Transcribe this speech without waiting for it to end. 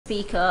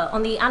Speaker,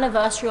 on the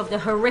anniversary of the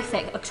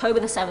horrific October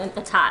the 7th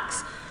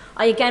attacks,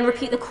 I again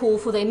repeat the call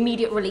for the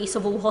immediate release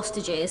of all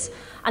hostages.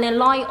 And in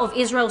light of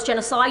Israel's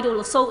genocidal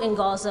assault in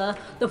Gaza,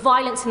 the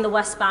violence in the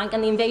West Bank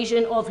and the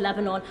invasion of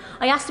Lebanon,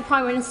 I asked the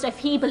Prime Minister if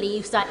he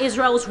believes that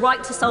Israel's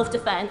right to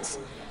self-defense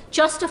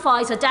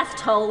justifies a death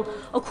toll,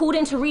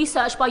 according to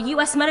research by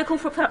US medical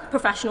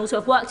professionals who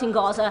have worked in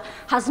Gaza,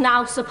 has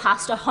now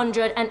surpassed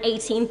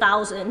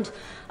 118,000,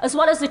 as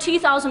well as the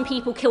 2,000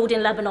 people killed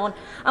in Lebanon.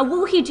 And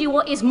will he do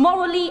what is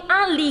morally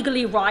and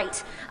legally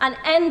right and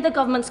end the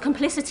government's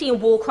complicity in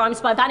war crimes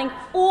by banning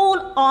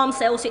all arms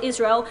sales to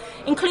Israel,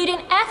 including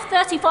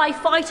F-35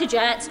 fighter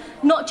jets,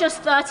 not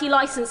just 30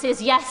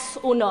 licenses, yes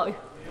or no?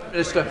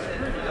 Minister.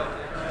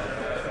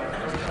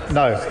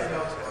 No.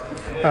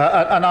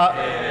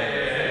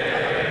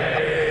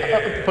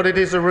 But it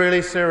is a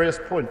really serious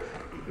point.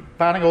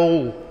 Banning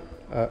all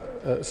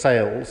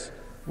sales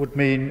would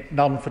mean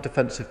none for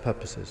defensive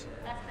purposes.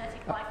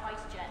 F-35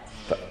 fighter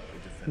jets.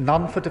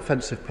 None for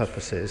defensive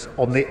purposes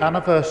on the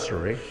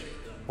anniversary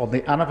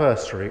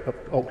of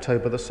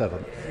October the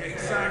 7th,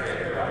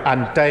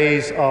 and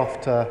days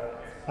after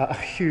a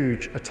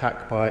huge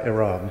attack by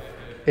Iran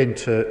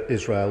into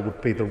Israel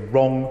would be the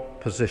wrong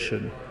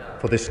position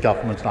for this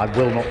government, and I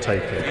will not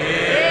take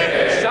it.